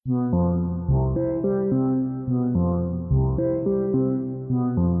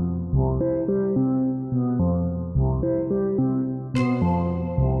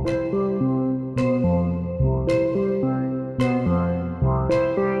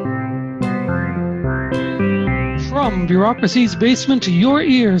From bureaucracy's basement to your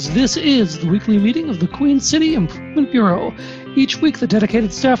ears, this is the weekly meeting of the Queen City Improvement Bureau. Each week, the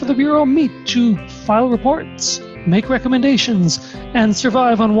dedicated staff of the Bureau meet to file reports, make recommendations, and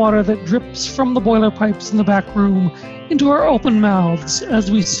survive on water that drips from the boiler pipes in the back room into our open mouths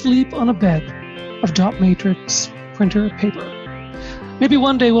as we sleep on a bed of dot matrix printer paper. Maybe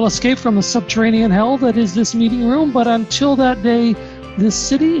one day we'll escape from the subterranean hell that is this meeting room, but until that day, this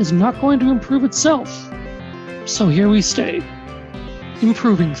city is not going to improve itself. So here we stay,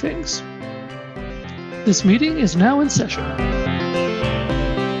 improving things. This meeting is now in session.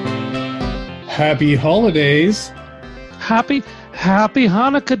 Happy holidays. Happy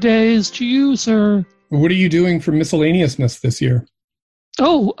Hanukkah days to you, sir. What are you doing for miscellaneousness this year?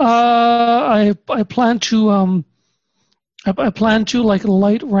 Oh, I plan to like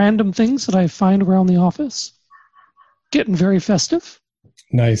light random things that I find around the office. Getting very festive.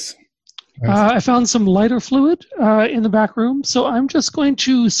 Nice. I found some lighter fluid in the back room, so I'm just going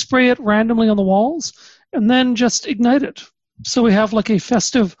to spray it randomly on the walls and then just ignite it. So we have like a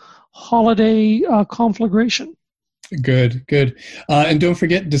festive holiday conflagration. Good. And don't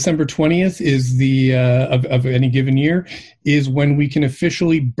forget, December 20th is the of any given year is when we can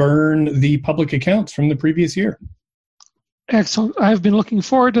officially burn the public accounts from the previous year. Excellent. I've been looking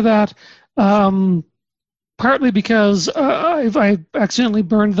forward to that, partly because I accidentally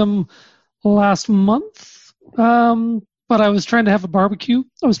burned them last month, but I was trying to have a barbecue.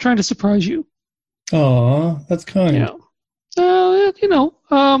 I was trying to surprise you. Aw, that's kind. Yeah.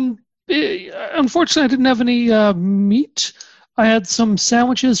 Unfortunately, I didn't have any meat. I had some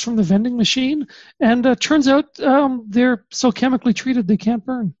sandwiches from the vending machine, and turns out they're so chemically treated they can't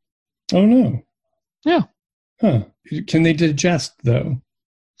burn. Oh, no. Yeah. Huh. Can they digest, though?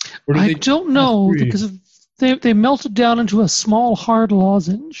 Or I don't know, because they melted down into a small, hard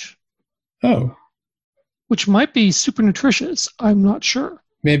lozenge. Oh. Which might be super nutritious. I'm not sure.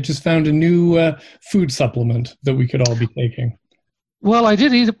 May have just found a new food supplement that we could all be taking. Well, I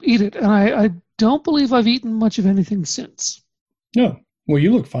did eat it, and I don't believe I've eaten much of anything since. No. Well,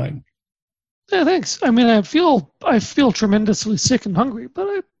 you look fine. Yeah, thanks. I mean, I feel tremendously sick and hungry, but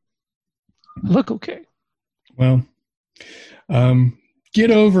I look okay. Well,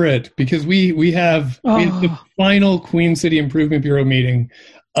 get over it, because we have the final Queen City Improvement Bureau meeting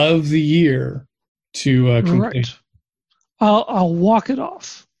of the year to complete. Right. I'll walk it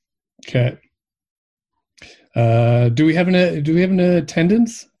off. Okay. Do we have an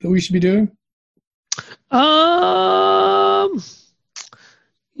attendance that we should be doing?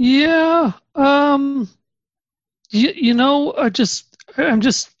 Yeah.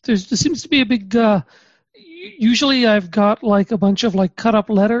 There seems to be a big. Usually, I've got like a bunch of like cut up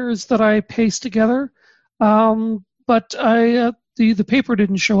letters that I paste together, but the paper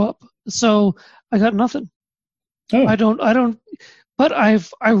didn't show up, so I got nothing. Oh. I don't. But I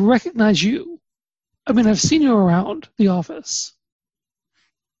recognize you. I mean, I've seen you around the office.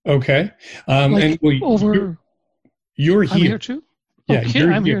 Okay. And you're here. I'm here too? Yeah, okay,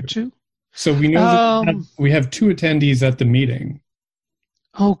 I'm here too. So we know that we have two attendees at the meeting.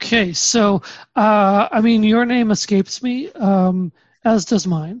 Okay, so, your name escapes me, as does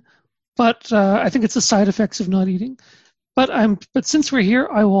mine. But I think it's the side effects of not eating. But since we're here,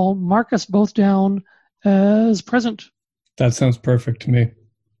 I will mark us both down as present. That sounds perfect to me.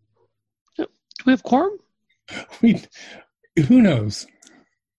 Do we have quorum? Who knows?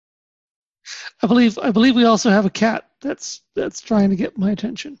 I believe we also have a cat that's trying to get my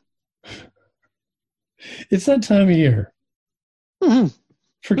attention. It's that time of year. Mm-hmm.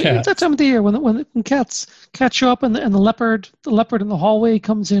 For cats. It's that time of the year when cats show up and the leopard in the hallway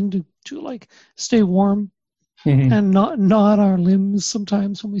comes in to like stay warm, mm-hmm. and not gnaw at our limbs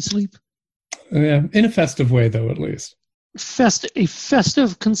sometimes when we sleep. Yeah, in a festive way though, at least. A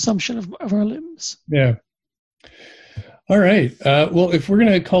festive consumption of our limbs. Yeah. All right. Well, if we're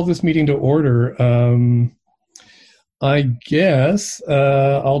going to call this meeting to order, I guess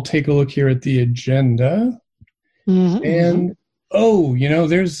I'll take a look here at the agenda. Mm-hmm. And,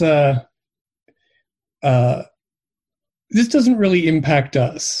 there's this doesn't really impact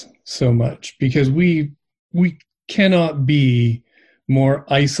us so much because we cannot be more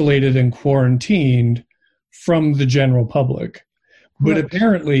isolated and quarantined from the general public. But right.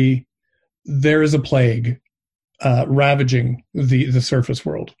 Apparently there is a plague ravaging the surface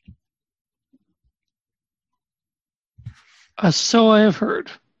world. So I have heard.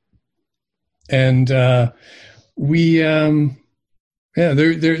 And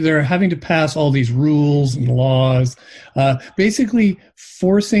they're having to pass all these rules and laws, basically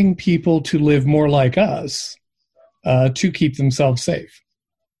forcing people to live more like us to keep themselves safe.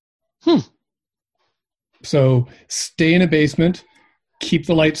 So stay in a basement, keep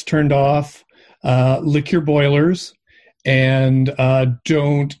the lights turned off, lick your boilers, and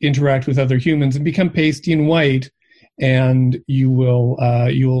don't interact with other humans, and become pasty and white, and you'll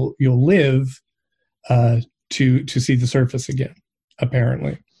live to see the surface again,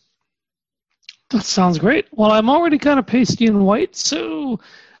 apparently. That sounds great. Well, I'm already kind of pasty and white, so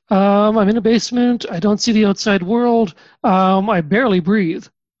I'm in a basement. I don't see the outside world. I barely breathe.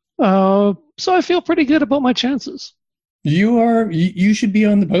 So I feel pretty good about my chances. You should be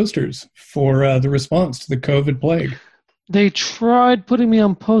on the posters for the response to the COVID plague. They tried putting me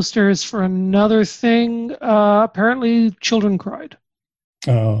on posters for another thing. Apparently, children cried.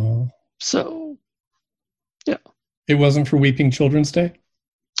 Oh. So, yeah. It wasn't for Weeping Children's Day?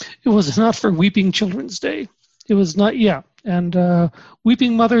 It was not for Weeping Children's Day. It was not, yeah. And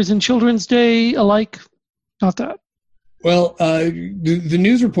Weeping Mothers and Children's Day alike, not that. Well, the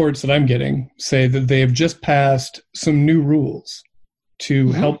news reports that I'm getting say that they have just passed some new rules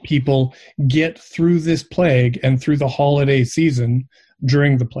to help people get through this plague and through the holiday season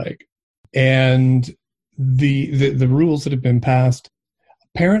during the plague. And the rules that have been passed,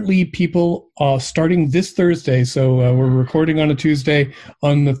 apparently people starting this Thursday, so we're recording on a Tuesday,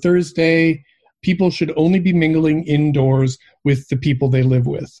 on the Thursday, people should only be mingling indoors with the people they live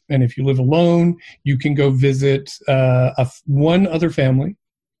with. And if you live alone, you can go visit one other family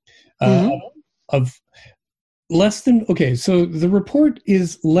of less than, okay, so the report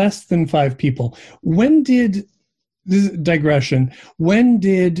is less than 5 people. When did, this is digression, when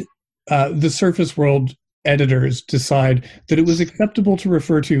did the Surface World editors decide that it was acceptable to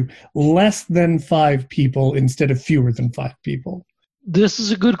refer to less than 5 people instead of fewer than 5 people? This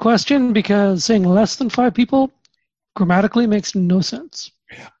is a good question, because saying less than 5 people grammatically makes no sense.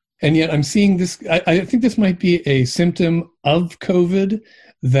 And yet I'm seeing this, I think this might be a symptom of COVID,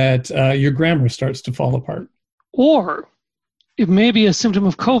 that your grammar starts to fall apart. Or it may be a symptom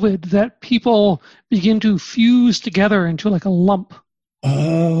of COVID that people begin to fuse together into like a lump.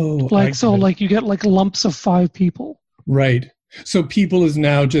 Oh. Like you get like lumps of 5 people. Right. So people is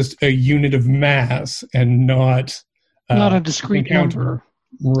now just a unit of mass and not a discrete number.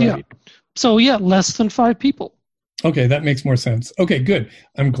 Right. Yeah. So yeah, less than 5 people. Okay, that makes more sense. Okay, good.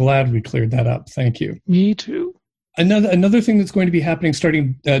 I'm glad we cleared that up. Thank you. Me too. Another thing that's going to be happening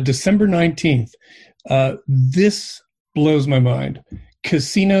starting December 19th. This blows my mind.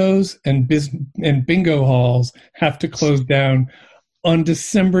 Casinos and bingo halls have to close down on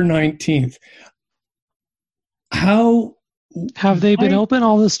December 19th. How have they been open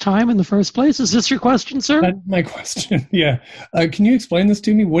all this time in the first place? Is this your question, sir? That's my question. Yeah. Can you explain this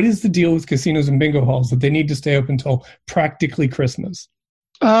to me? What is the deal with casinos and bingo halls that they need to stay open until practically Christmas?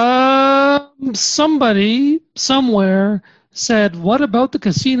 Somebody somewhere said, "What about the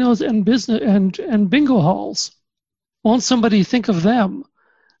casinos and business and bingo halls? Won't somebody think of them?"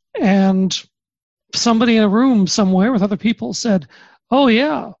 And somebody in a room somewhere with other people said, "Oh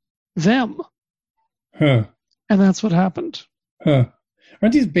yeah, them." Huh. And that's what happened. Huh.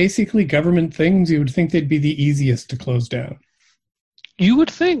 Aren't these basically government things? You would think they'd be the easiest to close down. You would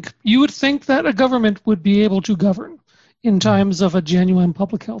think that a government would be able to govern in times of a genuine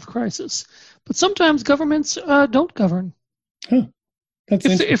public health crisis. But sometimes governments don't govern. Huh. That's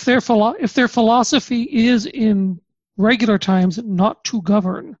if their philosophy is in regular times not to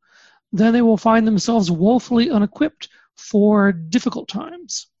govern, then they will find themselves woefully unequipped for difficult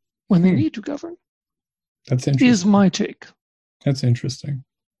times when they need to govern. That's interesting. Is my take. That's interesting.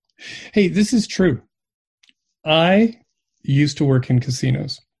 Hey, this is true. I used to work in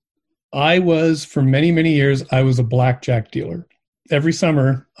casinos. For many, many years, I was a blackjack dealer. Every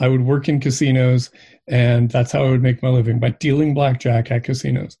summer, I would work in casinos, and that's how I would make my living, by dealing blackjack at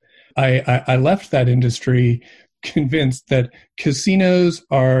casinos. I left that industry convinced that casinos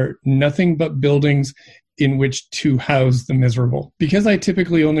are nothing but buildings in which to house the miserable. Because I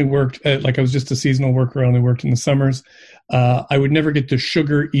typically only worked I was just a seasonal worker, I only worked in the summers. I would never get the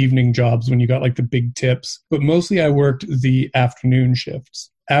sugar evening jobs when you got like the big tips, but mostly I worked the afternoon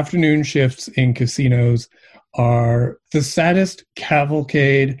shifts. Afternoon shifts in casinos are the saddest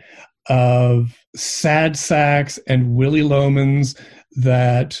cavalcade of sad sacks and Willy Lomans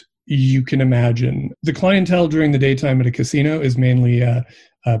that you can imagine. The clientele during the daytime at a casino is mainly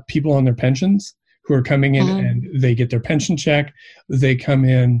people on their pensions who are coming in and they get their pension check. They come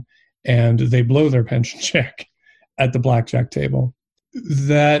in and they blow their pension check at the blackjack table.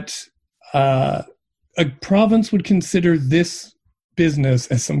 That a province would consider this business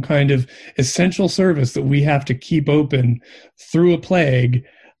as some kind of essential service that we have to keep open through a plague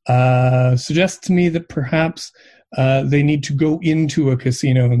suggests to me that perhaps they need to go into a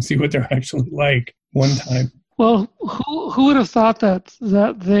casino and see what they're actually like. one time. Well, who would have thought that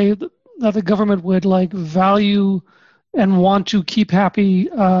the government would like value and want to keep happy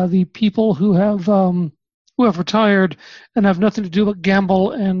the people who have retired and have nothing to do but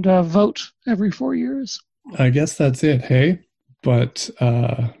gamble and vote every 4 years. I guess that's it, hey? But,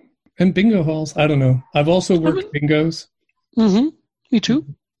 and bingo halls, I don't know. I've also worked bingos. Mm-hmm. Me too.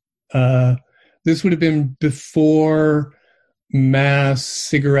 This would have been before mass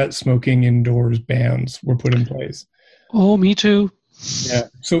cigarette smoking indoors bans were put in place. Oh, me too. Yeah.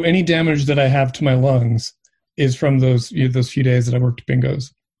 So any damage that I have to my lungs is from those few days that I worked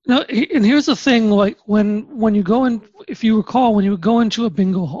bingos. Now, and here's the thing: like when you go in, if you recall, when you would go into a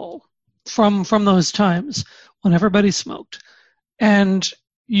bingo hall from those times when everybody smoked, and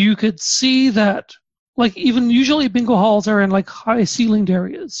you could see that, like even usually bingo halls are in like high ceilinged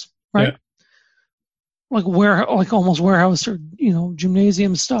areas, right? Yeah. Like almost warehouse or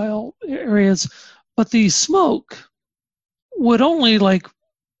gymnasium style areas, but the smoke would only like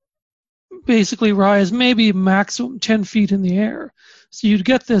basically rise maybe maximum 10 feet in the air. So you'd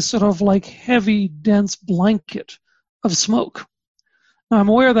get this sort of like heavy, dense blanket of smoke. Now I'm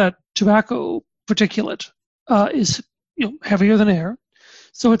aware that tobacco particulate is heavier than air,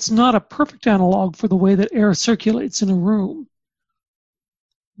 so it's not a perfect analog for the way that air circulates in a room.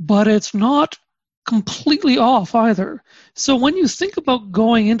 But it's not completely off either. So when you think about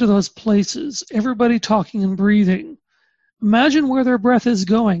going into those places, everybody talking and breathing, imagine where their breath is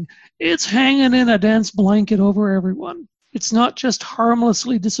going. It's hanging in a dense blanket over everyone. It's not just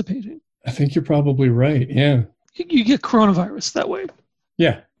harmlessly dissipating. I think you're probably right, yeah. You get coronavirus that way.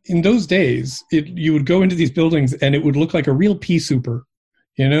 Yeah. In those days, you would go into these buildings and it would look like a real pea souper,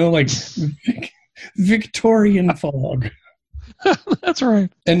 like Victorian fog. That's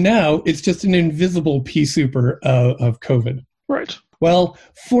right. And now it's just an invisible pea souper of COVID. Right. Well,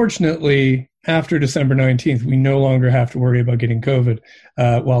 fortunately, after December 19th, we no longer have to worry about getting COVID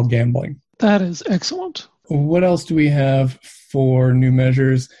while gambling. That is excellent. What else do we have for new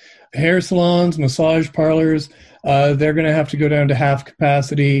measures? Hair salons, massage parlors, they're going to have to go down to half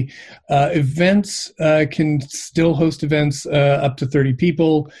capacity. Events can still host events up to 30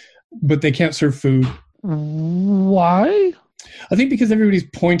 people, but they can't serve food. Why? I think because everybody's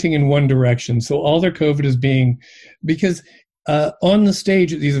pointing in one direction. So all their COVID is because on the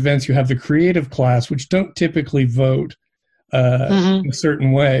stage at these events, you have the creative class, which don't typically vote in a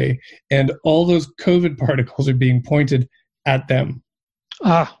certain way. And all those COVID particles are being pointed at them.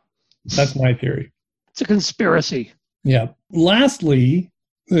 That's my theory. It's a conspiracy. Yeah. Lastly,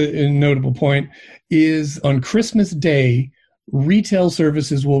 a notable point is on Christmas Day, retail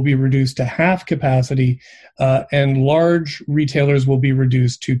services will be reduced to half capacity, and large retailers will be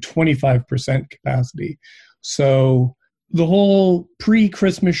reduced to 25% capacity. So the whole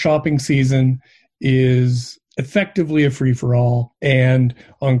pre-Christmas shopping season is effectively a free-for-all. And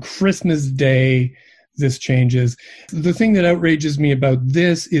on Christmas Day, this changes. The thing that outrages me about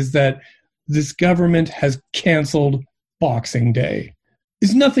this is that this government has canceled Boxing Day.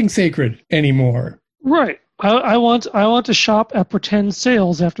 There's nothing sacred anymore. Right. I want to shop at pretend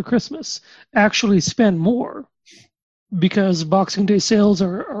sales after Christmas. Actually spend more, because Boxing Day sales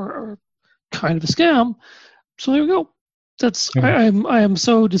are kind of a scam. So there we go. I am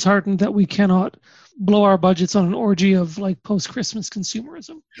so disheartened that we cannot blow our budgets on an orgy of like post-Christmas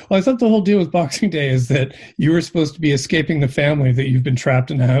consumerism. Well, I thought the whole deal with Boxing Day is that you were supposed to be escaping the family that you've been trapped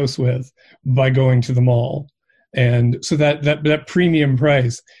in a house with by going to the mall. And so that premium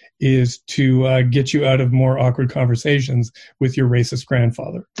price is to get you out of more awkward conversations with your racist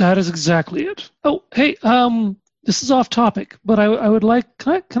grandfather. That is exactly it. Oh, hey, this is off topic, but I would like,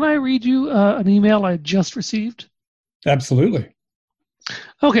 can I read you an email I just received? Absolutely.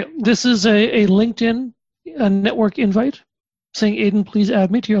 Okay, this is a LinkedIn network invite saying, Aidan, please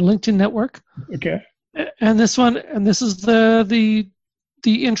add me to your LinkedIn network. Okay. And this is the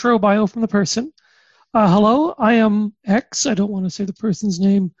intro bio from the person. Hello, I am X. I don't want to say the person's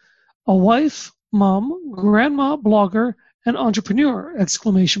name. A wife, mom, grandma, blogger, and entrepreneur! !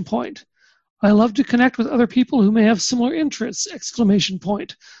 I love to connect with other people who may have similar interests! !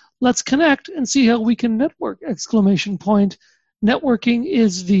 Let's connect and see how we can network! ! Networking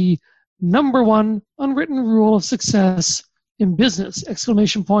is the number one unwritten rule of success in business! !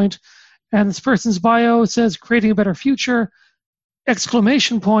 And this person's bio says, creating a better future! !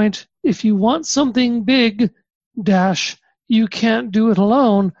 If you want something big, you can't do it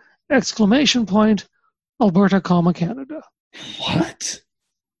alone! ! Alberta, Canada. What?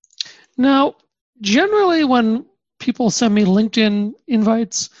 Now, generally when people send me LinkedIn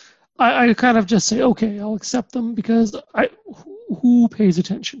invites, I kind of just say, okay, I'll accept them, because who pays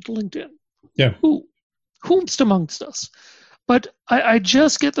attention to LinkedIn? Yeah. Whomst amongst us. But I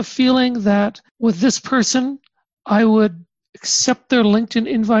just get the feeling that with this person, I would accept their LinkedIn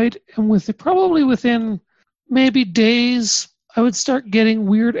invite, and probably within maybe days, I would start getting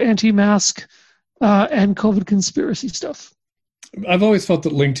weird anti-mask and COVID conspiracy stuff. I've always felt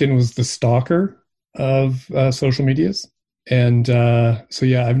that LinkedIn was the stalker of social medias. And so,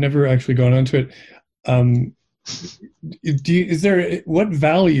 yeah, I've never actually gone onto it. What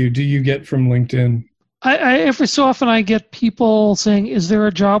value do you get from LinkedIn? I every so often I get people saying, "Is there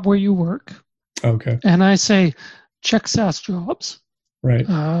a job where you work?" Okay. And I say, "Check SAS jobs." Right.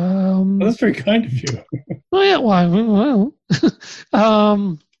 Well, that's very kind of you. Oh yeah, well,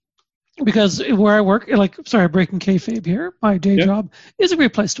 because where I work, breaking kayfabe here, my day job is a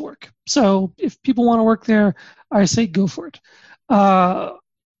great place to work. So if people want to work there, I say go for it. But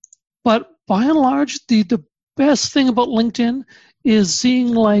by and large, the best thing about LinkedIn is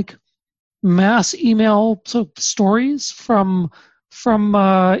seeing like mass email stories from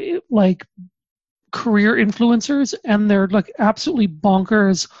like career influencers, and they're like absolutely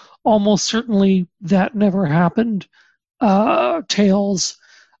bonkers, almost certainly that never happened tales.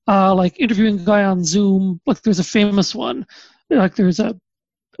 Like interviewing a guy on Zoom. Like there's a famous one. Like there's a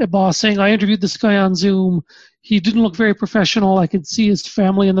boss saying, "I interviewed this guy on Zoom. He didn't look very professional. I could see his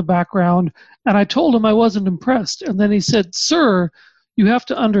family in the background. And I told him I wasn't impressed. And then he said, 'Sir, you have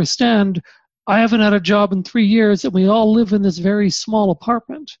to understand, I haven't had a job in 3 years, and we all live in this very small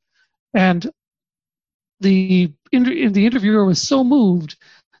apartment.'" And the interviewer was so moved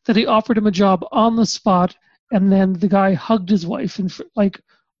that he offered him a job on the spot, and then the guy hugged his wife and like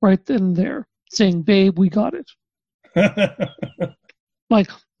right then and there, saying, "Babe, we got it." Like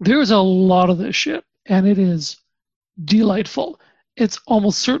there's a lot of this shit, and it is delightful. It's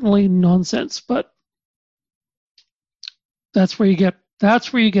almost certainly nonsense, but that's where you get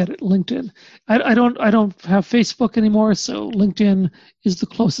it. LinkedIn. I don't have Facebook anymore, so LinkedIn is the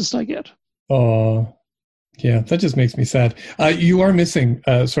closest I get. Oh. Yeah, that just makes me sad. You are missing,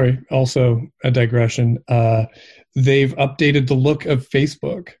 also a digression. They've updated the look of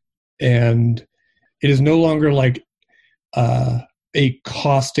Facebook, and it is no longer like a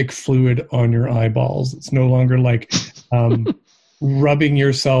caustic fluid on your eyeballs. It's no longer like rubbing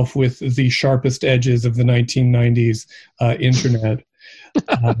yourself with the sharpest edges of the 1990s internet.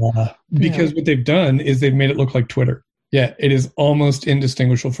 Because what they've done is they've made it look like Twitter. Yeah, it is almost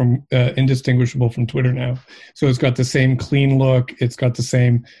indistinguishable from Twitter now. So it's got the same clean look. It's got the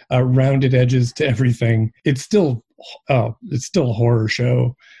same rounded edges to everything. It's still a horror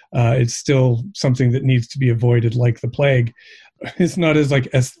show. It's still something that needs to be avoided like the plague. It's not as like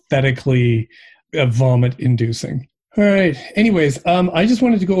aesthetically vomit-inducing. All right. Anyways, I just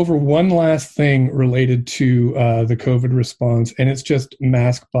wanted to go over one last thing related to the COVID response, and it's just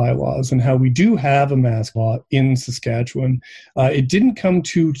mask bylaws and how we do have a mask law in Saskatchewan. It didn't come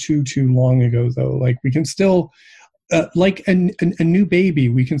too long ago, though. Like we can still, like a new baby,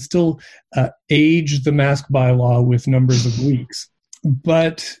 we can still age the mask bylaw with numbers of weeks.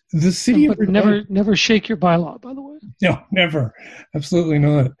 But the city of never shake your bylaw, by the way. No, never. Absolutely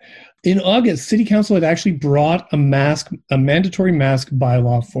not. In August, City Council had actually brought a mandatory mask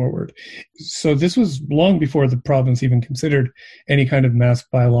bylaw forward. So this was long before the province even considered any kind of mask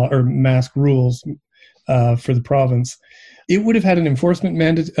bylaw or mask rules for the province. It would have had an enforcement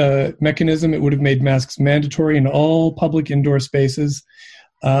mechanism. It would have made masks mandatory in all public indoor spaces.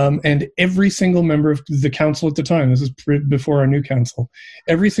 And every single member of the council at the time, this is before our new council,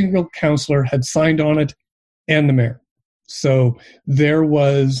 every single councillor had signed on it, and the mayor. So there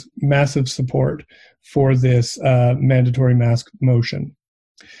was massive support for this mandatory mask motion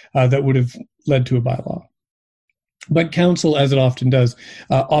that would have led to a bylaw. But council, as it often does,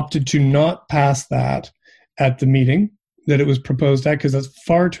 opted to not pass that at the meeting that it was proposed at, because that's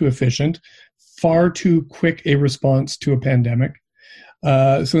far too efficient, far too quick a response to a pandemic.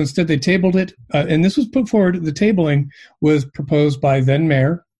 So instead they tabled it, and this was put forward, the tabling was proposed by then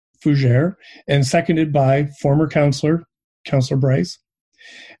Mayor Fougere and seconded by former Councillor Bryce.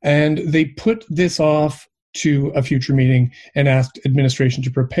 And they put this off to a future meeting and asked administration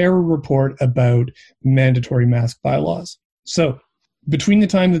to prepare a report about mandatory mask bylaws. So between the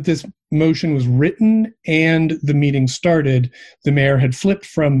time that this motion was written and the meeting started, the mayor had flipped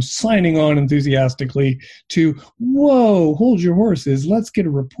from signing on enthusiastically to, whoa, hold your horses, let's get a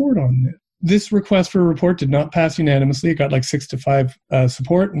report on this. This request for a report did not pass unanimously. It got like 6-5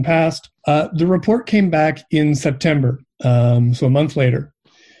 support and passed. The report came back in September, so a month later.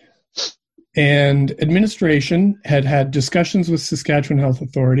 And administration had discussions with Saskatchewan Health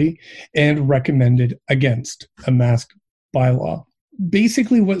Authority and recommended against a mask bylaw.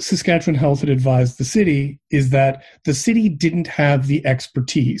 basically what Saskatchewan Health had advised the city is that the city didn't have the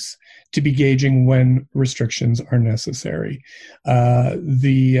expertise to be gauging when restrictions are necessary.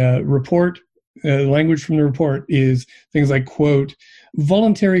 The report, language from the report is things like, quote,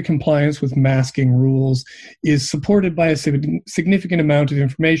 voluntary compliance with masking rules is supported by a significant amount of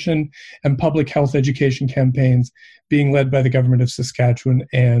information and public health education campaigns being led by the Government of Saskatchewan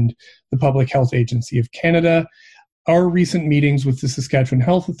and the Public Health Agency of Canada. Our recent meetings with the Saskatchewan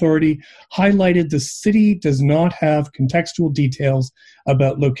Health Authority highlighted the city does not have contextual details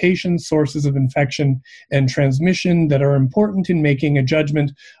about locations, sources of infection, and transmission that are important in making a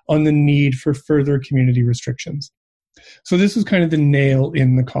judgment on the need for further community restrictions. So this was kind of the nail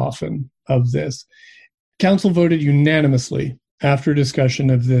in the coffin of this. Council voted unanimously after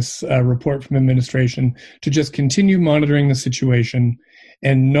discussion of this report from administration to just continue monitoring the situation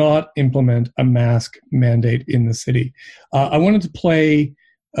and not implement a mask mandate in the city. I wanted to play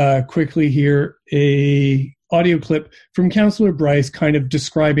quickly here a audio clip from Councillor Bryce kind of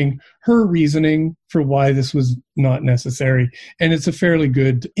describing her reasoning for why this was not necessary. And it's a fairly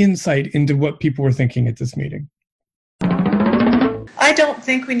good insight into what people were thinking at this meeting. I don't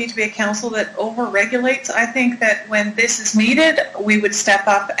think we need to be a council that over-regulates. I think that when this is needed, we would step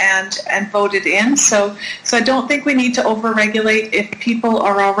up and vote it in. So I don't think we need to over-regulate if people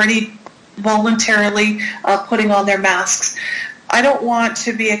are already voluntarily putting on their masks. I don't want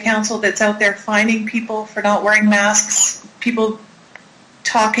to be a council that's out there fining people for not wearing masks, people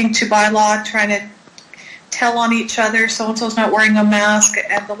talking to bylaw, trying to tell on each other, so-and-so's not wearing a mask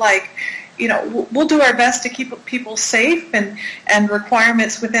and the like. You know, we'll do our best to keep people safe and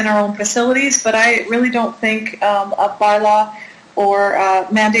requirements within our own facilities, but I really don't think a bylaw or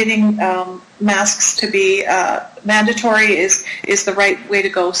mandating masks to be mandatory is the right way to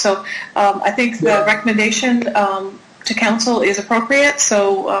go. So I think the recommendation to council is appropriate,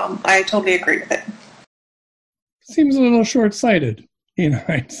 so I totally agree with it. Seems a little short-sighted in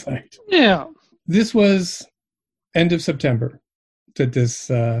hindsight. Yeah. This was end of September that this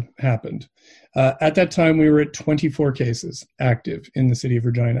happened. At that time, we were at 24 cases active in the city of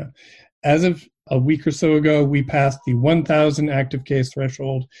Regina. As of a week or so ago, we passed the 1,000 active case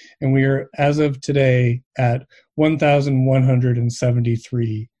threshold, and we are, as of today, at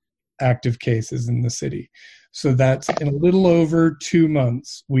 1,173 active cases in the city. So that's in a little over 2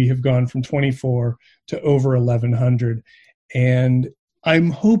 months, we have gone from 24 to over 1,100. And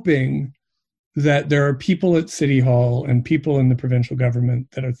I'm hoping that there are people at City Hall and people in the provincial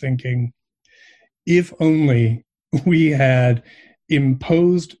government that are thinking, if only we had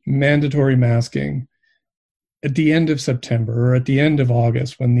imposed mandatory masking at the end of September or at the end of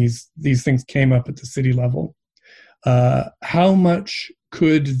August when these things came up at the city level, how much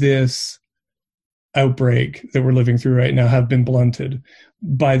could this outbreak that we're living through right now have been blunted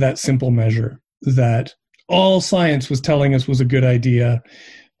by that simple measure that all science was telling us was a good idea,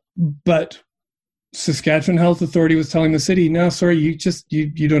 but Saskatchewan Health Authority was telling the city, no, sorry, you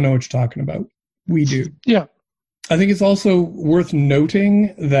don't know what you're talking about. We do. Yeah. I think it's also worth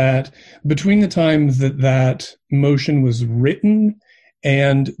noting that between the time that motion was written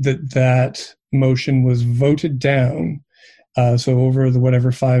and that motion was voted down, so over the 4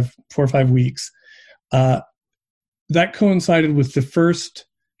 or 5 weeks, that coincided with the first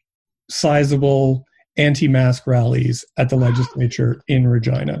sizable anti-mask rallies at the legislature in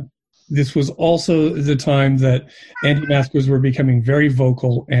Regina. This was also the time that anti-maskers were becoming very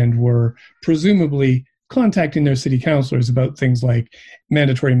vocal and were presumably contacting their city councillors about things like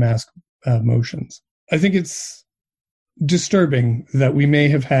mandatory mask motions. I think it's disturbing that we may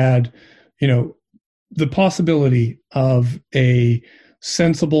have had, the possibility of a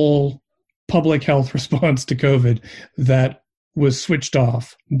sensible public health response to COVID that was switched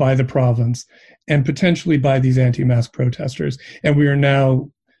off by the province and potentially by these anti-mask protesters. And we are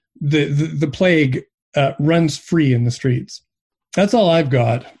now, the plague runs free in the streets. That's all I've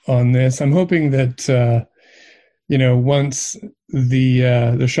got on this. I'm hoping that, once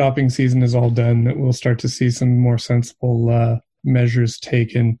the shopping season is all done, that we'll start to see some more sensible measures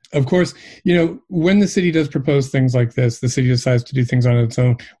taken. Of course, when the city does propose things like this, the city decides to do things on its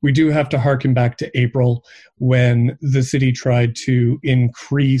own. We do have to harken back to April when the city tried to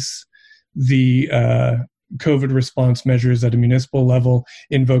increase the COVID response measures at a municipal level,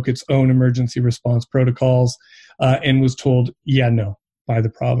 invoke its own emergency response protocols, and was told, no, by the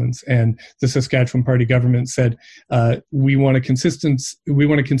province. And the Saskatchewan Party government said, we want a consistent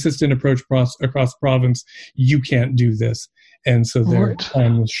approach across the province. You can't do this. And so their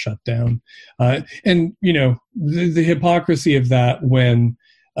plan was shut down. And the hypocrisy of that when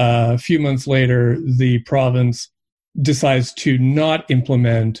a few months later, the province decides to not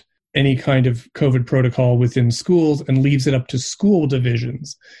implement any kind of COVID protocol within schools and leaves it up to school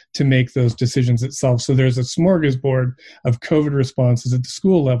divisions to make those decisions itself. So there's a smorgasbord of COVID responses at the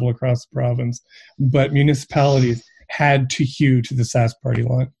school level across the province, but municipalities had to hew to the Sask party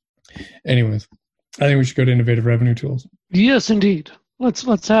line. Anyways, I think we should go to innovative revenue tools. Yes, indeed. Let's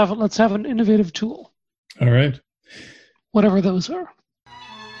have an innovative tool. All right. Whatever those are.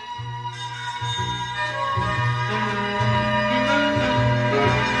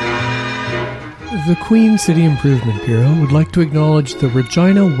 The Queen City Improvement Bureau would like to acknowledge the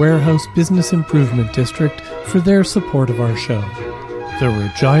Regina Warehouse Business Improvement District for their support of our show. The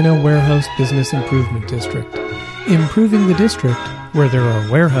Regina Warehouse Business Improvement District, improving the district where there are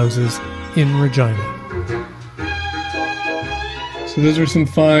warehouses in Regina. So those are some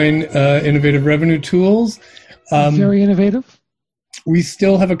fine innovative revenue tools. Very innovative. We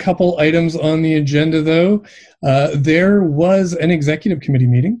still have a couple items on the agenda, though. There was an executive committee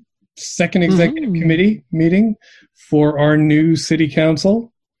meeting. Second executive committee meeting for our new city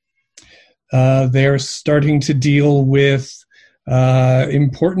council. They're starting to deal with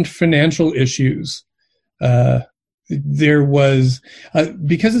important financial issues. There was,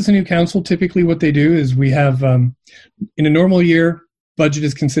 because it's a new council, typically what they do is we have, in a normal year, budget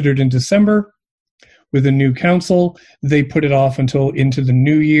is considered in December. With a new council, they put it off until into the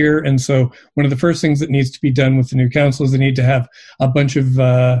new year. And so one of the first things that needs to be done with the new council is they need to have a bunch of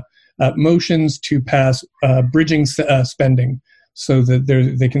motions to pass bridging spending, so that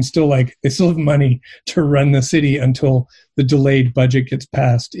they can still they still have money to run the city until the delayed budget gets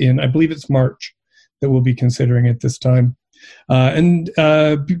passed in, I believe it's March, that we'll be considering at this time. And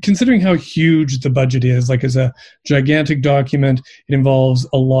considering how huge the budget is, as a gigantic document, it involves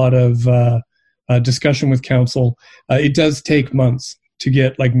a lot of discussion with council. It does take months to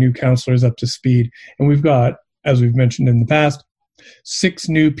get new councillors up to speed, and we've got, as we've mentioned in the past, 6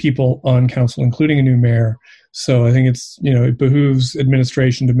 new people on council, including a new mayor. So I think it's, it behooves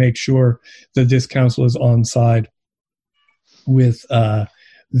administration to make sure that this council is on side with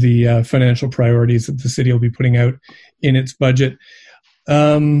the financial priorities that the city will be putting out in its budget.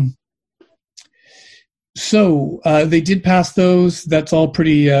 So they did pass those. That's all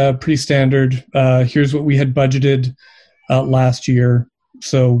pretty standard. Here's what we had budgeted last year.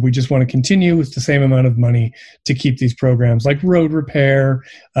 So we just want to continue with the same amount of money to keep these programs like road repair,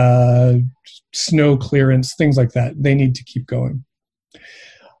 snow clearance, things like that. They need to keep going.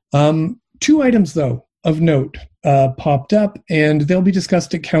 2 items, though, of note popped up, and they'll be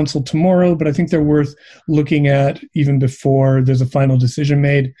discussed at council tomorrow, but I think they're worth looking at even before there's a final decision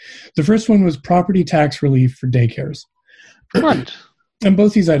made. The first one was property tax relief for daycares. Right. And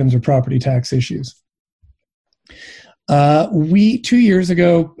both these items are property tax issues. 2 years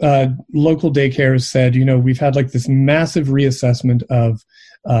ago, local daycares said, we've had this massive reassessment of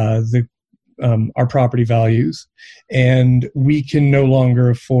our property values, and we can no longer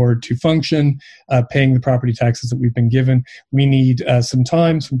afford to function paying the property taxes that we've been given. We need some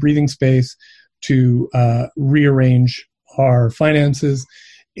time, some breathing space to rearrange our finances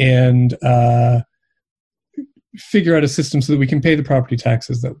and figure out a system so that we can pay the property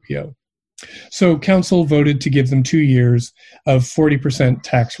taxes that we owe. So council voted to give them 2 years of 40%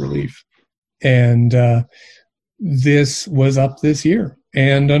 tax relief. And this was up this year.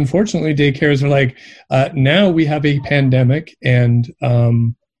 And unfortunately, daycares are now we have a pandemic, and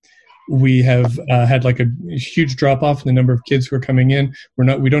we have had a huge drop off in the number of kids who are coming in.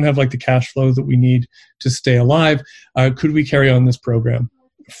 We don't have the cash flow that we need to stay alive. Could we carry on this program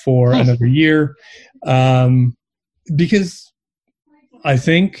for another year? Because I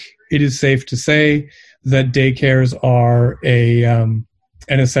think it is safe to say that daycares are an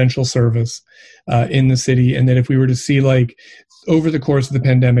essential service in the city, and that if we were to see over the course of the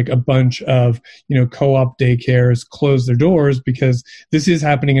pandemic, a bunch of co-op daycares close their doors, because this is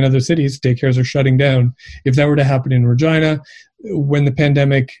happening in other cities, daycares are shutting down. If that were to happen in Regina, when the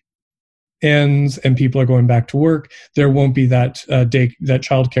pandemic ends and people are going back to work, there won't be that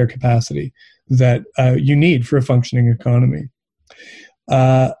childcare capacity that you need for a functioning economy.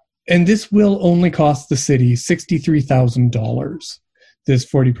 And this will only cost the city $63,000, this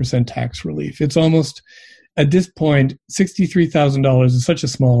 40% tax relief. It's almost, at this point, $63,000 is such a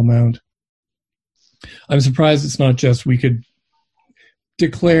small amount. I'm surprised it's not just we could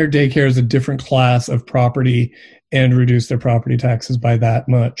declare daycare as a different class of property and reduce their property taxes by that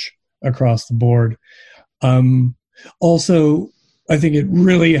much across the board. Also, I think it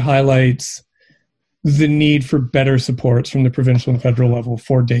really highlights the need for better supports from the provincial and federal level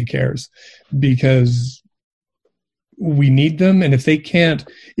for daycares, because we need them. And if they can't,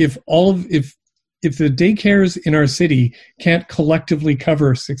 if if the daycares in our city can't collectively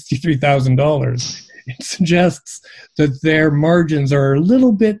cover $63,000, it suggests that their margins are a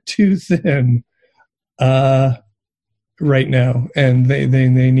little bit too thin right now, and they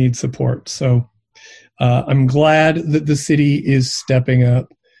need support. So I'm glad that the city is stepping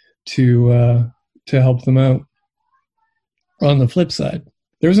up to help them out. On the flip side,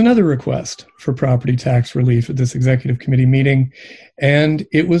 there was another request for property tax relief at this executive committee meeting, and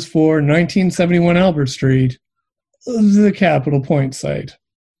it was for 1971 Albert Street, the Capitol Point site.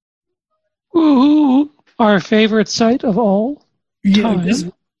 Ooh, our favorite site of all time.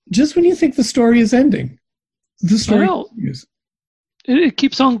 Just when you think the story is ending, the story continues. It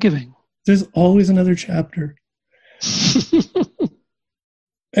keeps on giving. There's always another chapter.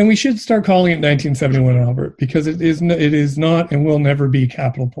 And we should start calling it 1971 Albert, because it is not and will never be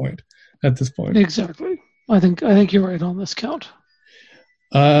Capitol Point at this point. Exactly. I think you're right on this count.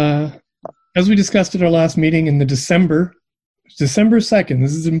 As we discussed at our last meeting in the December 2nd,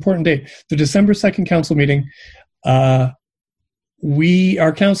 this is an important date, the December 2nd council meeting, our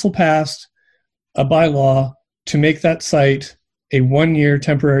council passed a bylaw to make that site a 1-year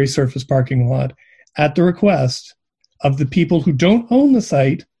temporary surface parking lot at the request of the people who don't own the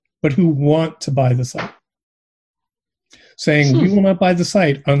site, but who want to buy the site. Saying, we will not buy the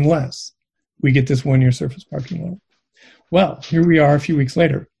site unless we get this 1-year surface parking lot. Well, here we are a few weeks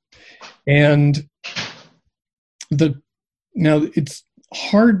later. And now it's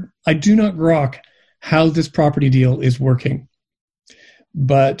hard. I do not grok how this property deal is working.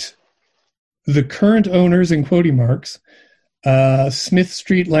 But the current owners, in quote marks, Smith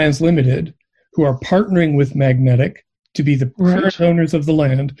Street Lands Limited, who are partnering with Magnetic to be the current owners of the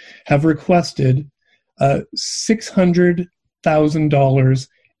land, have requested $600,000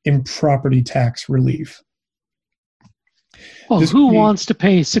 in property tax relief. Well, who wants to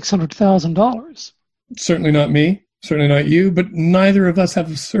pay $600,000? Certainly not me, certainly not you, but neither of us have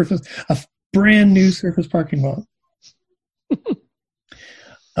a brand new surface parking lot.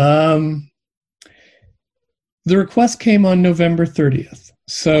 The request came on November 30th,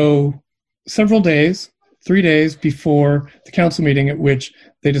 so several days, 3 days before the council meeting at which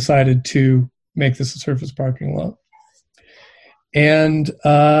they decided to make this a surface parking lot. And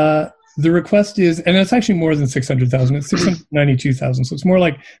the request is, and it's actually more than $600,000, it's $692,000, so it's more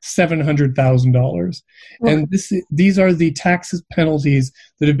like $700,000. Right. And these are the taxes penalties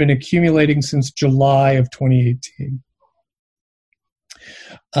that have been accumulating since July of 2018.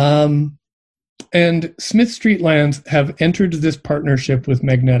 And Smith Street Lands have entered this partnership with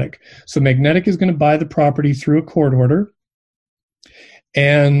Magnetic. So Magnetic is going to buy the property through a court order,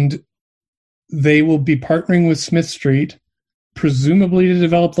 and they will be partnering with Smith Street, presumably to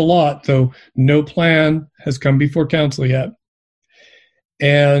develop the lot, though no plan has come before council yet.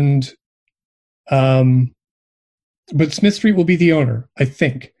 And but Smith Street will be the owner, I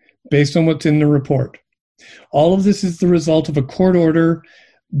think, based on what's in the report. All of this is the result of a court order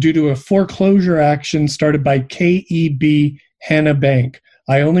due to a foreclosure action started by KEB Hannah Bank.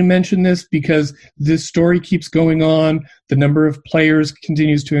 I only mention this because this story keeps going on. The number of players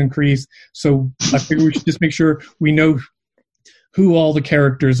continues to increase. So I figure we should just make sure we know who all the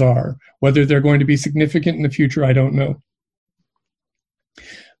characters are. Whether they're going to be significant in the future, I don't know.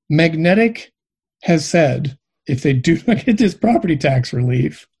 Magnetic has said if they do not get this property tax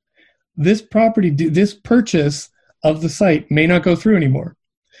relief, this purchase of the site may not go through anymore.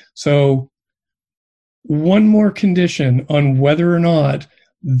 So one more condition on whether or not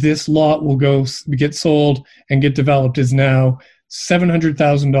this lot will get sold and get developed is now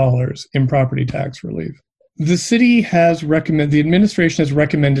 $700,000 in property tax relief. The city has the administration has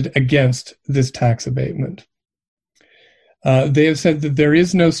recommended against this tax abatement. They have said that there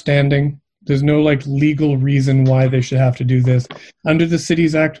is no standing. There's no legal reason why they should have to do this. Under the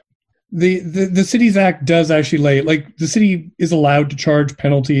Cities Act, the Cities Act does actually the city is allowed to charge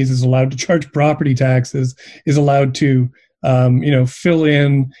penalties, is allowed to charge property taxes, is allowed to fill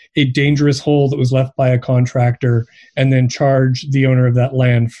in a dangerous hole that was left by a contractor and then charge the owner of that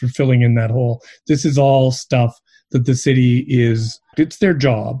land for filling in that hole. This is all stuff that the city it's their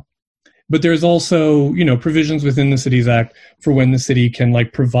job. But there's also, provisions within the Cities Act for when the city can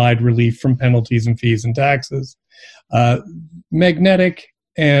provide relief from penalties and fees and taxes. Magnetic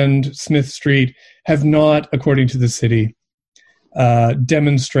and Smith Street have not, according to the city,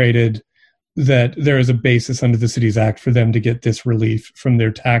 demonstrated that there is a basis under the Cities Act for them to get this relief from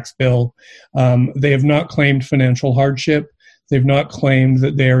their tax bill. They have not claimed financial hardship. They've not claimed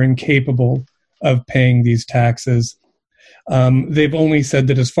that they are incapable of paying these taxes. They've only said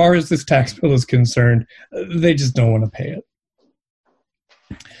that as far as this tax bill is concerned, they just don't want to pay it.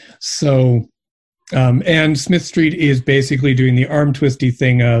 So And Smith Street is basically doing the arm twisty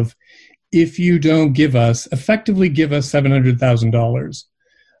thing of, if you don't effectively give us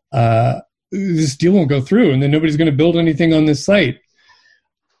 $700,000, this deal won't go through, and then nobody's going to build anything on this site.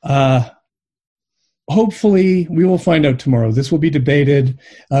 Hopefully, we will find out tomorrow. This will be debated.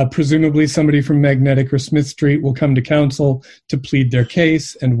 Presumably, somebody from Magnetic or Smith Street will come to council to plead their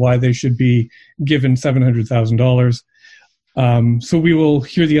case and why they should be given $700,000. So we will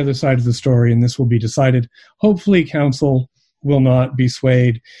hear the other side of the story, and this will be decided. Hopefully, council will not be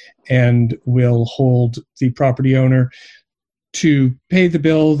swayed and will hold the property owner to pay the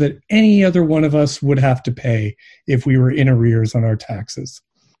bill that any other one of us would have to pay if we were in arrears on our taxes.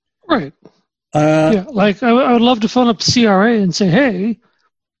 Right. Yeah, like I would love to phone up CRA and say, hey,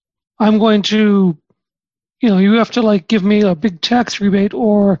 I'm going to, you have to like give me a big tax rebate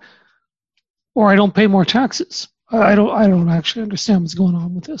or I don't pay more taxes. I don't actually understand what's going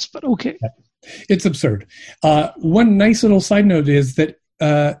on with this, but okay. It's absurd. One nice little side note is that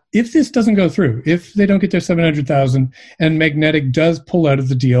if this doesn't go through, if they don't get their $700,000 and Magnetic does pull out of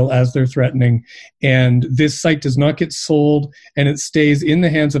the deal as they're threatening, and this site does not get sold and it stays in the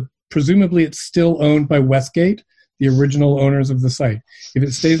hands of, presumably it's still owned by Westgate, the original owners of the site. If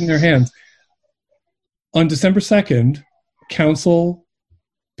it stays in their hands, on December 2nd, council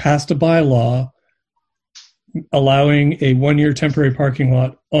passed a bylaw allowing a 1-year temporary parking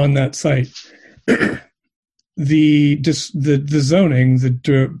lot on that site. The zoning,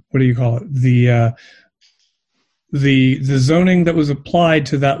 what do you call it? The zoning that was applied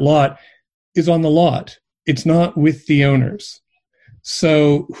to that lot is on the lot. It's not with the owners.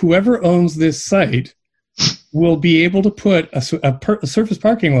 So whoever owns this site will be able to put a surface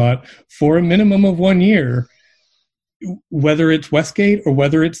parking lot for a minimum of 1 year, whether it's Westgate or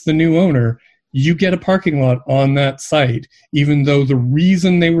whether it's the new owner. You get a parking lot on that site, even though the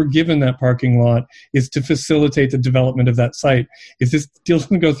reason they were given that parking lot is to facilitate the development of that site. If this deal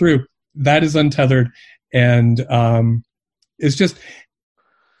doesn't go through, that is untethered, and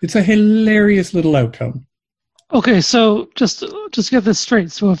it's a hilarious little outcome. Okay, so just get this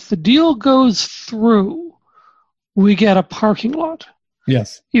straight. So if the deal goes through, we get a parking lot.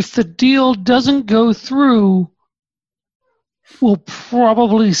 Yes. If the deal doesn't go through, we'll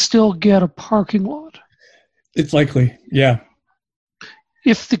probably still get a parking lot. It's likely, yeah.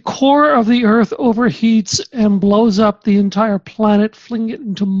 If the core of the Earth overheats and blows up the entire planet, flinging it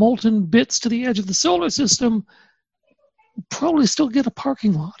into molten bits to the edge of the solar system, we'll probably still get a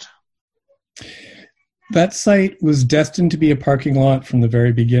parking lot. That site was destined to be a parking lot from the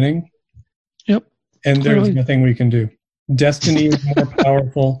very beginning. Yep. And there's nothing we can do. Destiny is more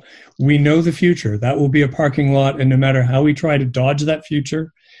powerful. We know the future. That will be a parking lot, and no matter how we try to dodge that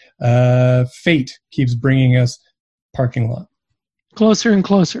future, fate keeps bringing us parking lot. Closer and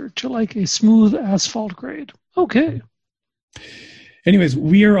closer to like a smooth asphalt grade. Okay. Anyways,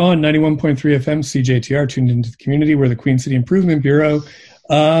 we are on 91.3 FM CJTR, tuned into the community. We're the Queen City Improvement Bureau.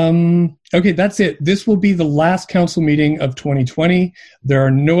 Okay, that's it. This will be the last council meeting of 2020. There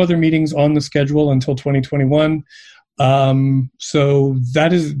are no other meetings on the schedule until 2021. So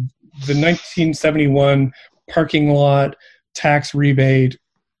that is the 1971 parking lot tax rebate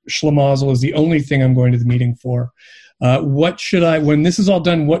schlemazel is the only thing I'm going to the meeting for. When this is all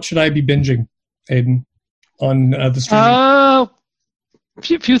done, what should I be binging, Aidan, on the streaming?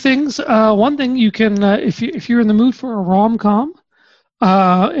 Few things. One thing you can, if you're in the mood for a rom-com,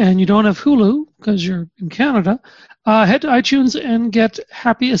 and you don't have Hulu because you're in Canada, head to iTunes and get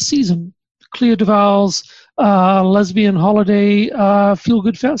Happy a Season, Clea Duvall's lesbian holiday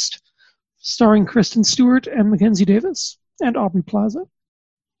feel-good fest, starring Kristen Stewart and Mackenzie Davis and Aubrey Plaza.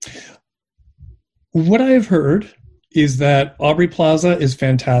 What I have heard is that Aubrey Plaza is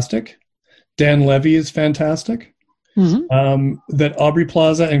fantastic. Dan Levy is fantastic. Mm-hmm. That Aubrey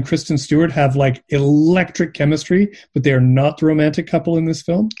Plaza and Kristen Stewart have like electric chemistry, but they are not the romantic couple in this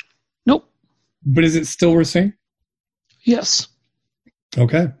film. Nope. But is it still worth seeing? Yes.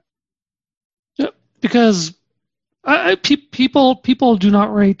 Okay. Yeah, because people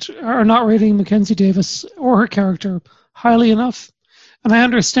are not rating Mackenzie Davis or her character highly enough, and I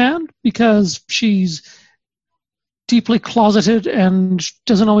understand because she's deeply closeted and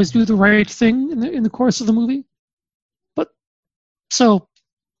doesn't always do the right thing in the course of the movie. So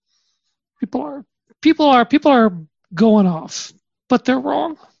people are going off, but they're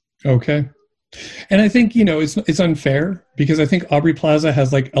wrong. Okay. And I think, it's unfair because I think Aubrey Plaza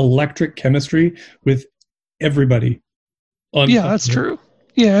has like electric chemistry with everybody. Yeah, that's true.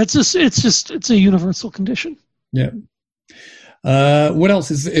 Yeah, it's a universal condition. Yeah. What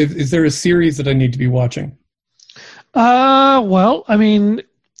else is there a series that I need to be watching? Well, I mean,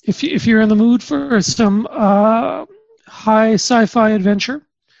 if you're in the mood for some high sci-fi adventure,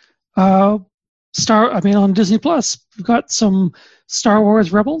 on Disney Plus, we've got some Star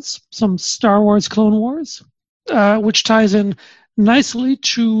Wars Rebels, some Star Wars Clone Wars, which ties in nicely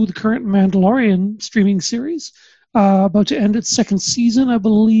to the current Mandalorian streaming series, about to end its second season, I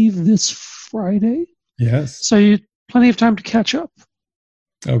believe, this Friday. Yes. So you plenty of time to catch up.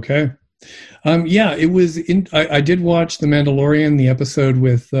 Okay. It was. I did watch The Mandalorian, the episode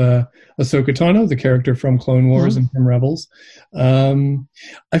with Ahsoka Tano, the character from Clone Wars and from Rebels.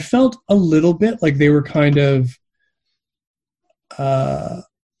 I felt a little bit like they were kind of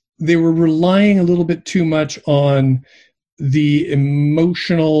they were relying a little bit too much on the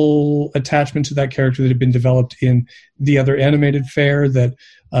emotional attachment to that character that had been developed in the other animated fare, that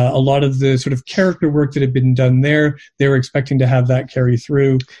a lot of the sort of character work that had been done there, they were expecting to have that carry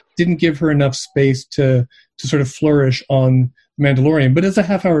through. Didn't give her enough space to sort of flourish on Mandalorian. But as a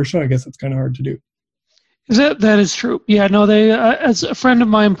half-hour show, I guess that's kind of hard to do. That is true. Yeah, no, they, as a friend of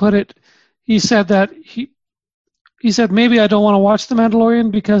mine put it, he said that he said, maybe I don't want to watch The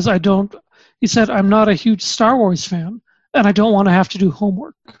Mandalorian because he said, I'm not a huge Star Wars fan, and I don't want to have to do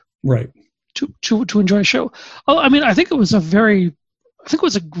homework. Right. To enjoy a show. Oh, I mean, I think it was a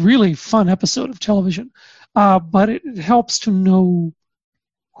really fun episode of television, but it helps to know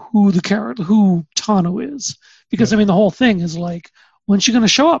who Tano is, because I mean, the whole thing is like, when's she going to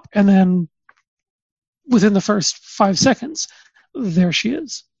show up? And then within the first 5 seconds, there she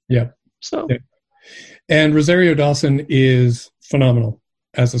is. Yeah. So. Yeah. And Rosario Dawson is phenomenal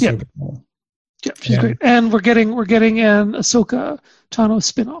as Ahsoka Tano. Yeah, she's great. And we're getting an Ahsoka Tano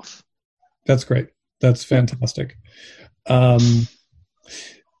spinoff. That's great. That's fantastic. The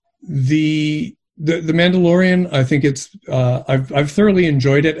Mandalorian, I think it's I've thoroughly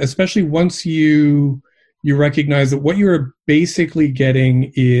enjoyed it, especially once you recognize that what you're basically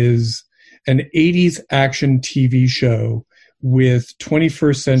getting is an 80s action TV show with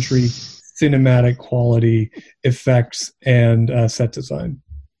 21st century cinematic quality effects and set design.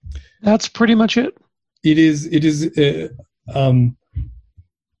 That's pretty much it. It is.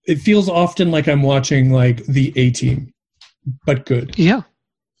 It feels often like I'm watching like the A-Team, but good. Yeah.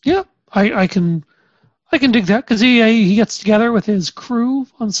 I can dig that, because he gets together with his crew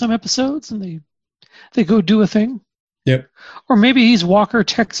on some episodes and they go do a thing. Yep. Or maybe he's Walker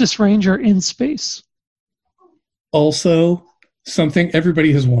Texas Ranger in space. Also, something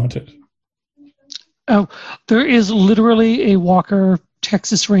everybody has wanted. Oh, there is literally a Walker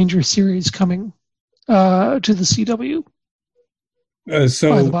Texas Ranger series coming to the CW. So,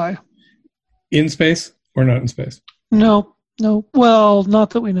 by the by, in space or not in space? No. Well,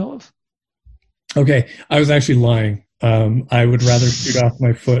 not that we know of. Okay, I was actually lying. I would rather shoot off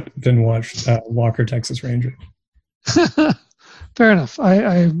my foot than watch Walker Texas Ranger. Fair enough. I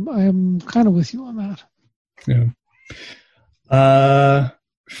am kind of with you on that. Yeah.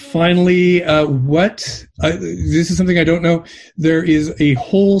 Finally, this is something I don't know. There is a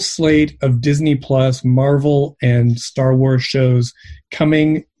whole slate of Disney Plus, Marvel, and Star Wars shows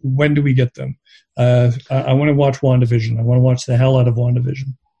coming. When do we get them? I want to watch WandaVision. I want to watch the hell out of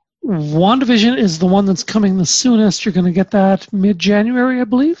WandaVision. WandaVision is the one that's coming the soonest. You're going to get that mid-January, I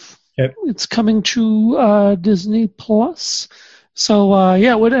believe. Yep. It's coming to Disney Plus. So, and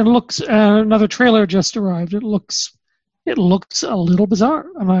it looks, another trailer just arrived. It looks a little bizarre,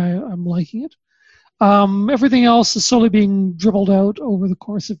 and I'm liking it. Everything else is slowly being dribbled out over the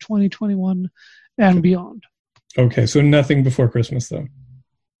course of 2021 and beyond. Okay, so nothing before Christmas, though?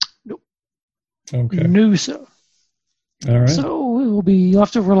 Nope. Okay. No, sir. All right. So you'll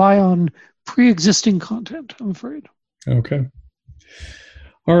have to rely on pre-existing content, I'm afraid. Okay.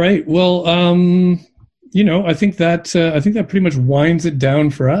 All right. Well, I think that pretty much winds it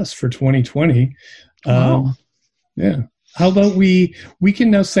down for us for 2020. Wow. Yeah. How about we can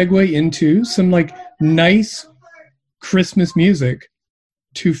now segue into some like nice Christmas music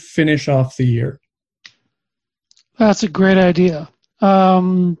to finish off the year. That's a great idea.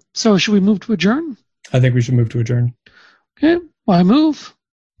 So should we move to adjourn? I think we should move to adjourn. Okay. Well, I move.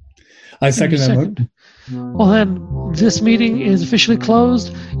 I second that motion. Well, then, this meeting is officially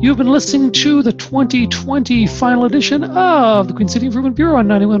closed. You've been listening to the 2020 final edition of the Queen City Improvement Bureau on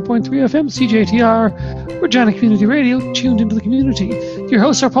 91.3 FM, CJTR, Regina Community Radio, tuned into the community. Your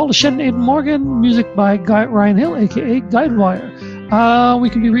hosts are Paul Deschênes and Aidan Morgan, music by Ryan Hill, a.k.a. Guidewire. We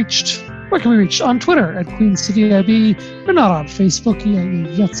can be reached, where can we reach? On Twitter at Queen City IB. We're not on Facebook,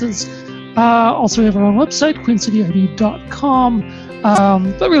 also, we have our own website, queencityib.com.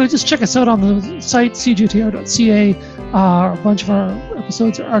 But really, just check us out on the site, cjtr.ca. A bunch of our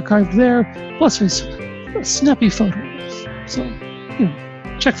episodes are archived there. Plus, there's snappy photos. So,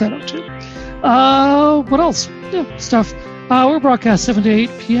 check that out too. What else? Yeah, stuff. We're broadcast 7 to 8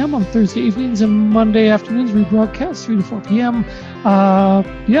 p.m. on Thursday evenings, and Monday afternoons we broadcast 3 to 4 p.m.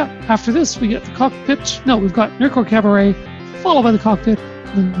 After this we get the Cockpit. No, we've got Nerdcore Cabaret, followed by the Cockpit,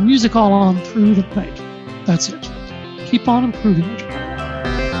 and then music all on through the night. That's it. Keep on improving it.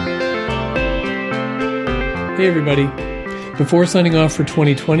 Hey everybody. Before signing off for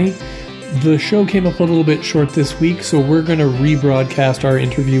 2020, the show came up a little bit short this week, so we're going to rebroadcast our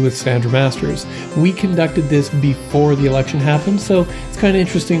interview with Sandra Masters. We conducted this before the election happened, so it's kind of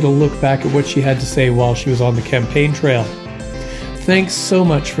interesting to look back at what she had to say while she was on the campaign trail. Thanks so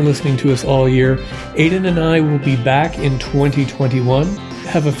much for listening to us all year. Aidan and I will be back in 2021.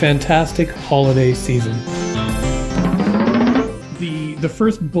 Have a fantastic holiday season. The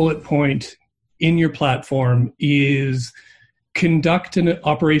first bullet point in your platform is conduct an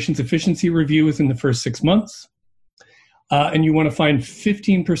operations efficiency review within the first 6 months. And you want to find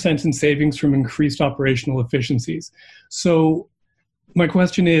 15% in savings from increased operational efficiencies. So my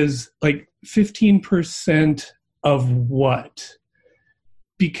question is, like, 15% of what?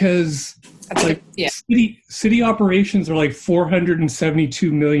 Because city operations are like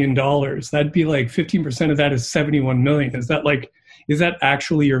 $472 million. That'd be like 15% of that is $71 million. Is that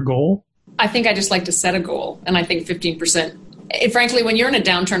actually your goal? I think I just like to set a goal, and I think 15%. Frankly, when you're in a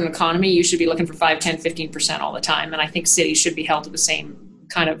downturn economy, you should be looking for 5, 10, 15% all the time. And I think cities should be held to the same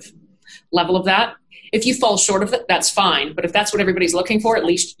kind of level of that. If you fall short of it, that's fine. But if that's what everybody's looking for, at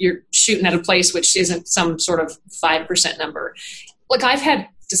least you're shooting at a place which isn't some sort of 5% number. Look, I've had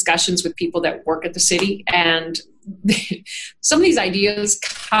discussions with people that work at the city, and some of these ideas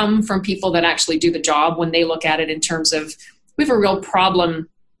come from people that actually do the job when they look at it in terms of, we have a real problem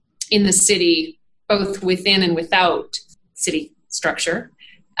in the city, both within and without city structure,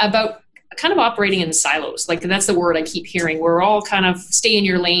 about kind of operating in silos. Like, that's the word I keep hearing. We're all kind of stay in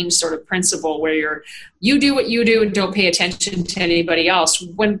your lane sort of principle, where you do what you do and don't pay attention to anybody else.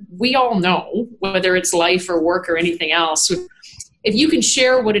 When we all know, whether it's life or work or anything else, if you can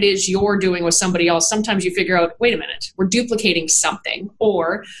share what it is you're doing with somebody else, sometimes you figure out, wait a minute, we're duplicating something,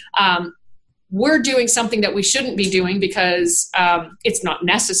 or we're doing something that we shouldn't be doing because it's not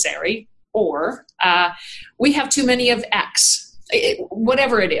necessary, or we have too many of X,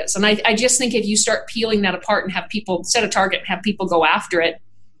 whatever it is. And I just think if you start peeling that apart and have people set a target and have people go after it,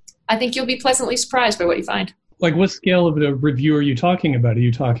 I think you'll be pleasantly surprised by what you find. Like, what scale of a review are you talking about? Are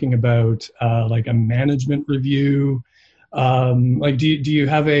you talking about like a management review? Like, do you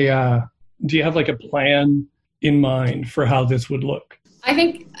have like a plan in mind for how this would look? I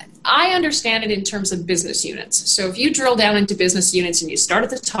think I understand it in terms of business units. So if you drill down into business units and you start at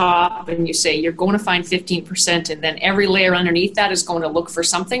the top and you say you're going to find 15%, and then every layer underneath that is going to look for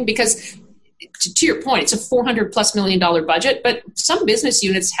something, because to your point, it's a $400+ million budget, but some business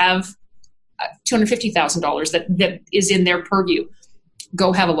units have $250,000 that is in their purview.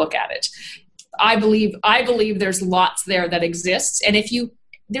 Go have a look at it. I believe there's lots there that exists. And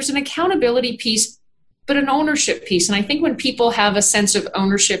there's an accountability piece, but an ownership piece. And I think when people have a sense of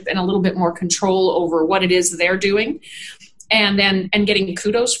ownership and a little bit more control over what it is they're doing, and getting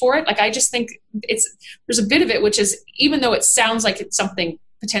kudos for it, like, I just think there's a bit of it, which is, even though it sounds like it's something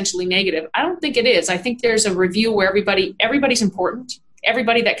potentially negative, I don't think it is. I think there's a review where everybody's important.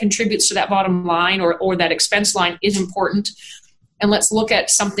 Everybody that contributes to that bottom line or that expense line is important. And let's look at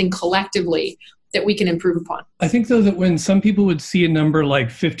something collectively that we can improve upon. I think, though, that when some people would see a number like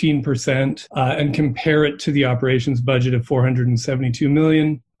 15% and compare it to the operations budget of $472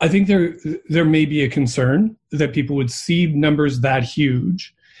 million, I think there may be a concern that people would see numbers that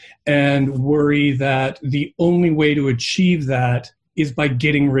huge and worry that the only way to achieve that is by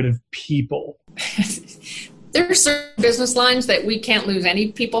getting rid of people. There are certain business lines that we can't lose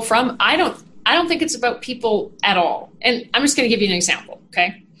any people from. I don't think it's about people at all. And I'm just going to give you an example,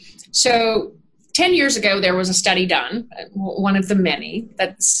 okay? So 10 years ago, there was a study done, one of the many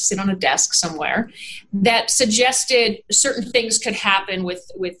that sit on a desk somewhere, that suggested certain things could happen with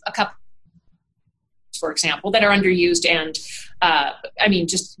a couple, for example, that are underused and,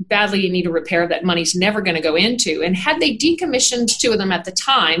 just badly in need of repair that money's never going to go into. And had they decommissioned 2 of them at the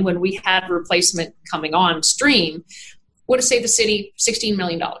time when we had replacement coming on stream, would have saved the city $16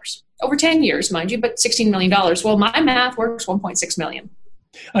 million. Over 10 years, mind you, but $16 million. Well, my math works, $1.6 million.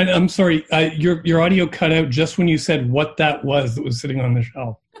 I'm sorry, your audio cut out just when you said what that was sitting on the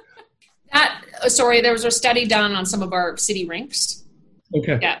shelf. There was a study done on some of our city rinks.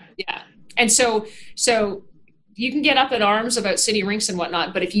 Okay. Yeah. And so you can get up in arms about city rinks and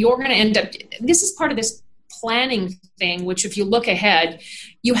whatnot, but if you're going to end up, this is part of this planning thing, which if you look ahead,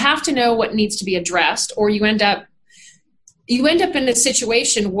 you have to know what needs to be addressed, or you end up you end up in a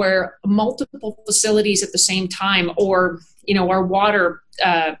situation where multiple facilities at the same time, or our water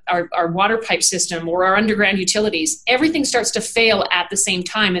pipe system or our underground utilities, everything starts to fail at the same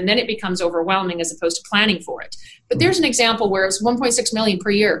time, and then it becomes overwhelming as opposed to planning for it. But there's an example where it's 1.6 million per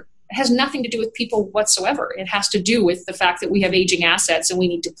year. It has nothing to do with people whatsoever. It has to do with the fact that we have aging assets and we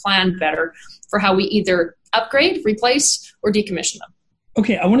need to plan better for how we either upgrade, replace, or decommission them.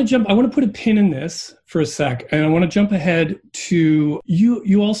 Okay, I want to put a pin in this for a sec, and I want to jump ahead to you.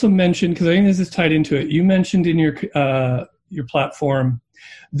 You also mentioned, because I think this is tied into it, you mentioned in your platform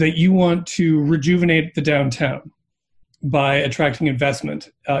that you want to rejuvenate the downtown by attracting investment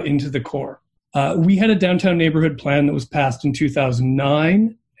into the core. We had a downtown neighborhood plan that was passed in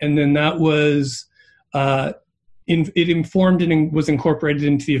 2009, and then that was it informed and was incorporated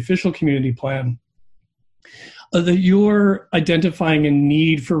into the official community plan. That you're identifying a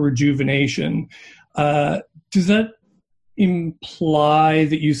need for rejuvenation. Does that imply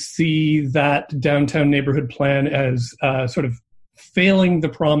that you see that downtown neighborhood plan as sort of failing the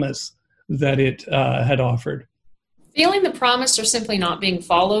promise that it had offered? Failing the promise, or simply not being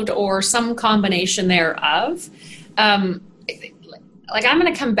followed, or some combination thereof. I'm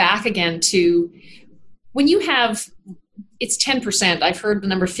going to come back again to when you have, it's 10%. I've heard the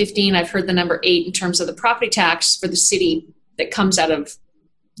number 15. I've heard the number 8 in terms of the property tax for the city that comes out of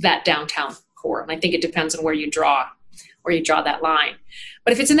that downtown core. And I think it depends on where you draw that line.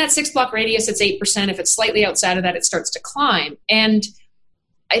 But if it's in that 6-block radius, it's 8%. If it's slightly outside of that, it starts to climb. And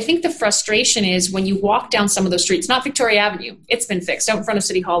I think the frustration is when you walk down some of those streets, not Victoria Avenue, it's been fixed. Out in front of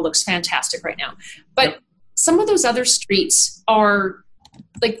City Hall looks fantastic right now. But some of those other streets are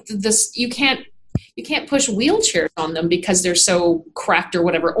like this, you can't push wheelchairs on them because they're so cracked or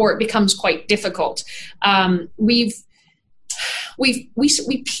whatever, or it becomes quite difficult. We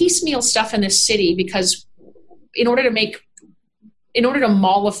piecemeal stuff in this city because in order to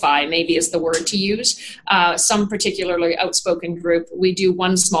mollify, maybe is the word to use, some particularly outspoken group, we do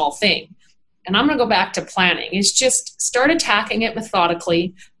one small thing. And I'm going to go back to planning. It's just start attacking it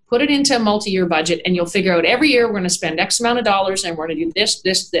methodically, put it into a multi-year budget, and you'll figure out every year we're going to spend X amount of dollars and we're going to do this,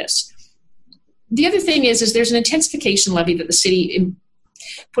 this, this. The other thing is there's an intensification levy that the city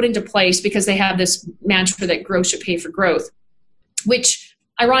put into place because they have this mantra that growth should pay for growth, which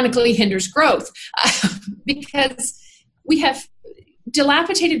ironically hinders growth because we have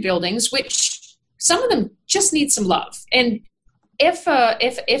dilapidated buildings, which some of them just need some love. And if a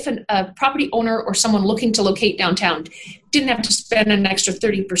property owner or someone looking to locate downtown didn't have to spend an extra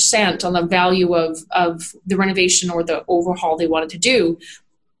 30% on the value of the renovation or the overhaul they wanted to do,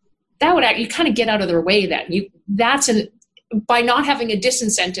 that would you kind of get out of their way then. By not having a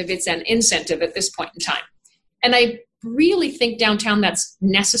disincentive, it's an incentive at this point in time. And I really think downtown that's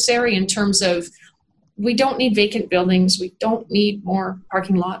necessary in terms of we don't need vacant buildings. We don't need more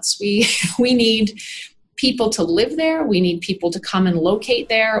parking lots. We need people to live there. We need people to come and locate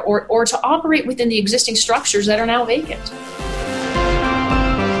there or to operate within the existing structures that are now vacant.